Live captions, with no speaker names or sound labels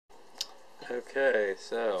Okay,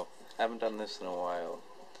 so haven't done this in a while.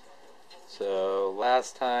 So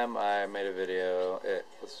last time I made a video, it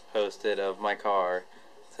was posted of my car.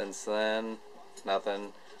 Since then,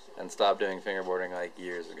 nothing, and stopped doing fingerboarding like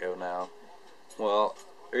years ago now. Well,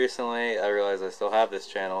 recently I realized I still have this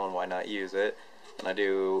channel and why not use it, and I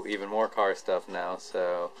do even more car stuff now,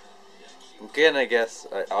 so again I guess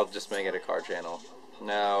I'll just make it a car channel.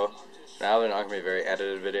 Now they're not going to be very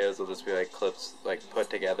edited videos, they'll just be like clips like put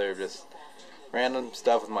together, just random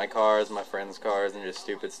stuff with my cars, my friends' cars, and just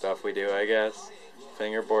stupid stuff we do, I guess.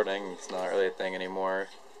 Fingerboarding is not really a thing anymore,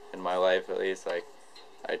 in my life at least. Like,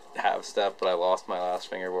 I have stuff, but I lost my last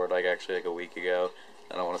fingerboard like a week ago.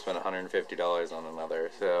 I don't want to spend $150 on another,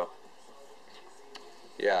 so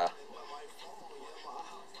yeah.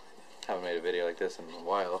 Haven't made a video like this in a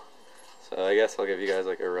while. So I guess I'll give you guys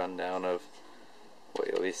like a rundown of what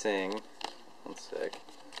you'll be seeing. One sec.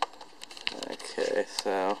 Okay,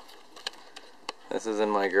 so this is in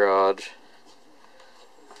my garage.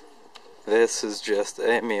 This is just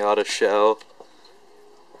a Miata shell.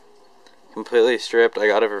 Completely stripped. I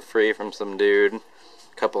got it for free from some dude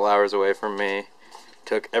a couple hours away from me.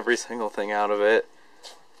 Took every single thing out of it.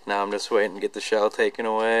 Now I'm just waiting to get the shell taken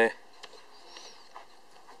away.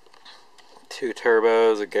 2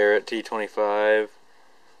 turbos, a Garrett T25,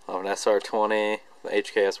 an SR20, the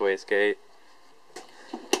HKS wastegate.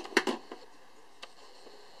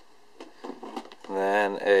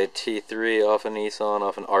 Then a T3 off a Nissan,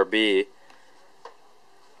 off an RB.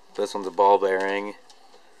 This one's a ball bearing.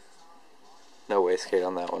 No wastegate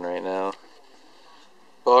on that one right now.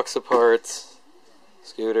 Box of parts,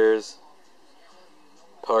 scooters,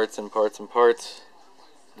 parts and parts and parts.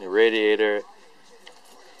 New radiator.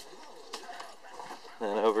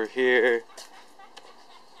 Then over here,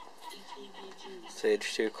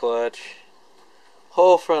 Stage 2 clutch.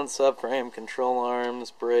 Whole front subframe, control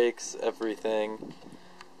arms, brakes, everything.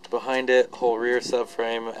 Behind it, whole rear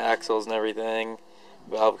subframe, axles and everything.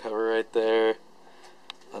 Valve cover right there.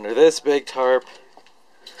 Under this big tarp,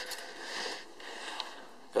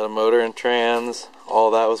 got a motor and trans. All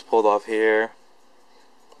that was pulled off here.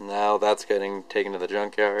 Now that's getting taken to the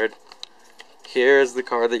junkyard. Here's the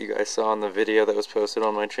car that you guys saw in the video that was posted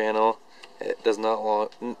on my channel. It does no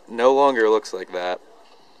longer looks like that.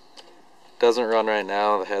 Doesn't run right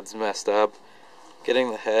now, the head's messed up. Getting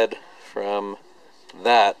the head from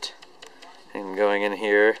that and going in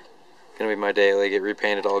here, gonna be my daily, get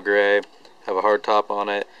repainted all gray, have a hard top on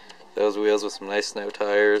it, those wheels with some nice snow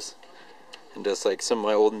tires, and just like some of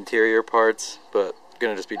my old interior parts, but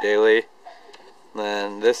gonna just be daily.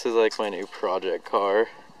 Then this is like my new project car.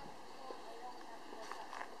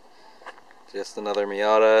 Just another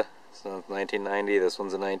Miata. This one's 1990, this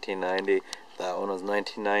one's a 1990, that one was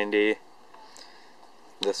 1990.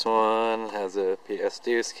 This one has a PS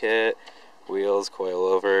Deuce kit, wheels,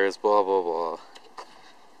 coilovers, blah blah blah.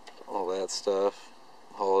 All that stuff.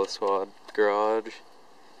 Holo Squad garage.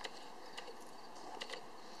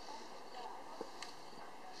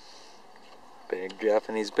 Big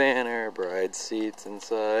Japanese banner, bride seats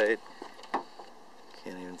inside.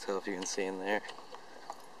 Can't even tell if you can see in there.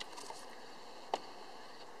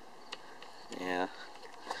 Yeah.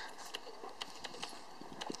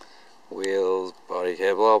 Wheels, body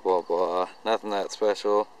kit, blah blah blah. Nothing that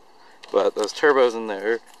special. But those turbos in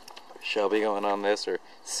there shall be going on this, or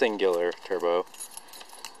singular turbo.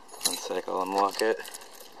 One sec, I'll unlock it.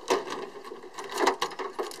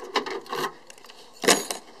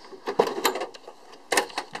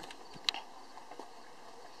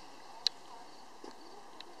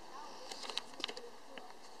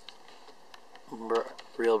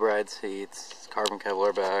 Real bride seats, carbon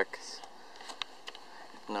Kevlar backs,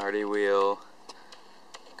 Nardi wheel,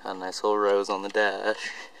 got a nice little rose on the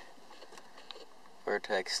dash,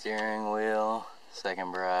 Vertex steering wheel,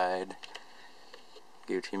 second bride,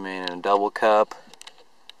 Gucci Mane and a double cup.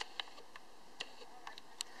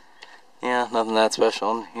 Yeah, nothing that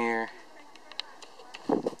special in here.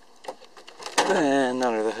 And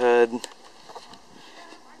under the hood,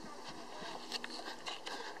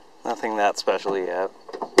 nothing that special yet.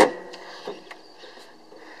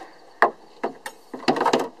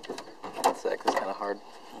 One sec, it's kind of hard.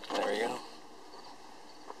 There we go.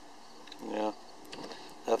 Yeah,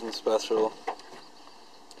 nothing special.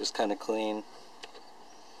 Just kind of clean.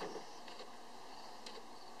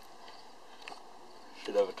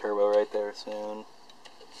 Should have a turbo right there soon.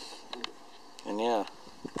 And yeah.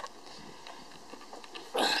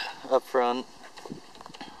 Up front,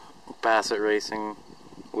 Bassett Racing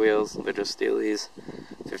wheels. They're just Steelies,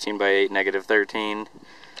 15x8 -13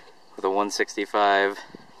 with a 165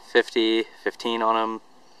 50 15 on them.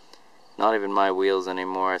 not even my wheels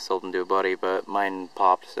anymore. I sold them to a buddy, but mine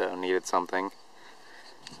popped, so needed something.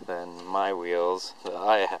 Then my wheels that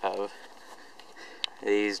I have,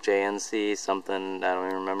 these JNC something, I don't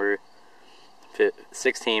even remember,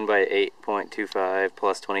 16 by 8.25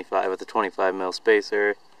 plus 25 with a 25 mil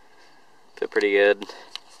spacer. Fit pretty good.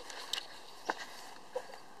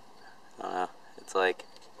 It's like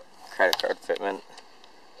credit card fitment.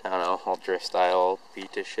 I don't know, all drift style,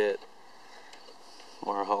 beat to shit.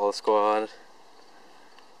 More Hollow Squad.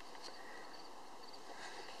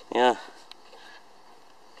 Yeah.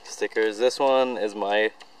 Stickers. This one is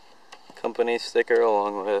my company sticker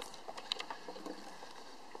along with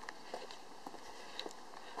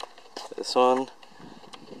this one.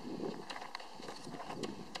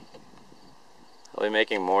 I'll be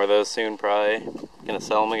making more of those soon, probably. Gonna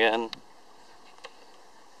sell them again.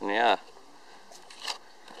 And yeah,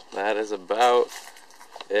 that is about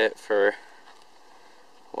it for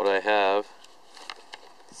what I have.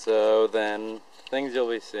 So then, things you'll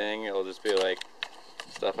be seeing, it'll just be like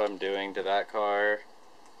stuff I'm doing to that car,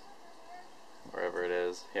 wherever it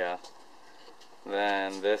is, yeah.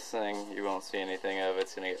 Then this thing, you won't see anything of,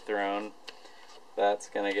 it's gonna get thrown. That's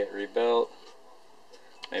gonna get rebuilt.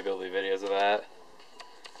 Maybe there'll be videos of that.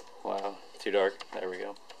 Wow, too dark, there we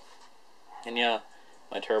go. And yeah,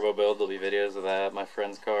 my turbo build, there'll be videos of that, my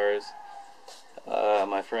friends' cars.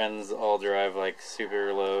 My friends all drive like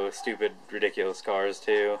super low, stupid, ridiculous cars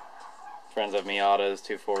too. Friends have Miatas,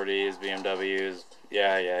 240s, BMWs,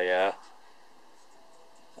 yeah.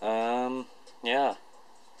 Yeah.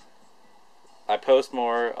 I post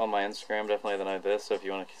more on my Instagram definitely than I do this, so if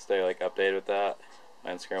you want to stay like updated with that,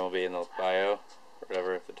 my Instagram will be in the bio, or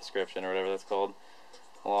whatever, the description, or whatever that's called,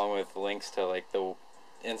 along with links to like the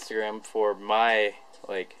Instagram for my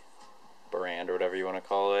like brand, or whatever you want to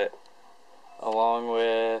call it. Along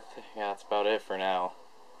with, yeah, that's about it for now.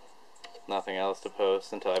 Nothing else to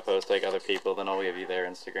post until I post like other people, then I'll give you their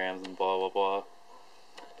Instagrams and blah blah blah.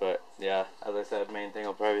 But yeah, as I said, main thing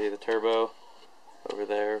will probably be the turbo over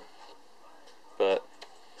there. But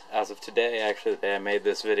as of today, actually the day I made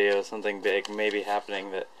this video, something big may be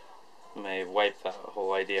happening that may wipe that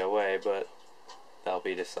whole idea away, but that'll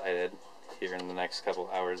be decided here in the next couple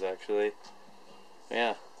hours actually.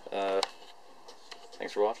 Yeah,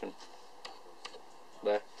 thanks for watching.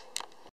 Bye.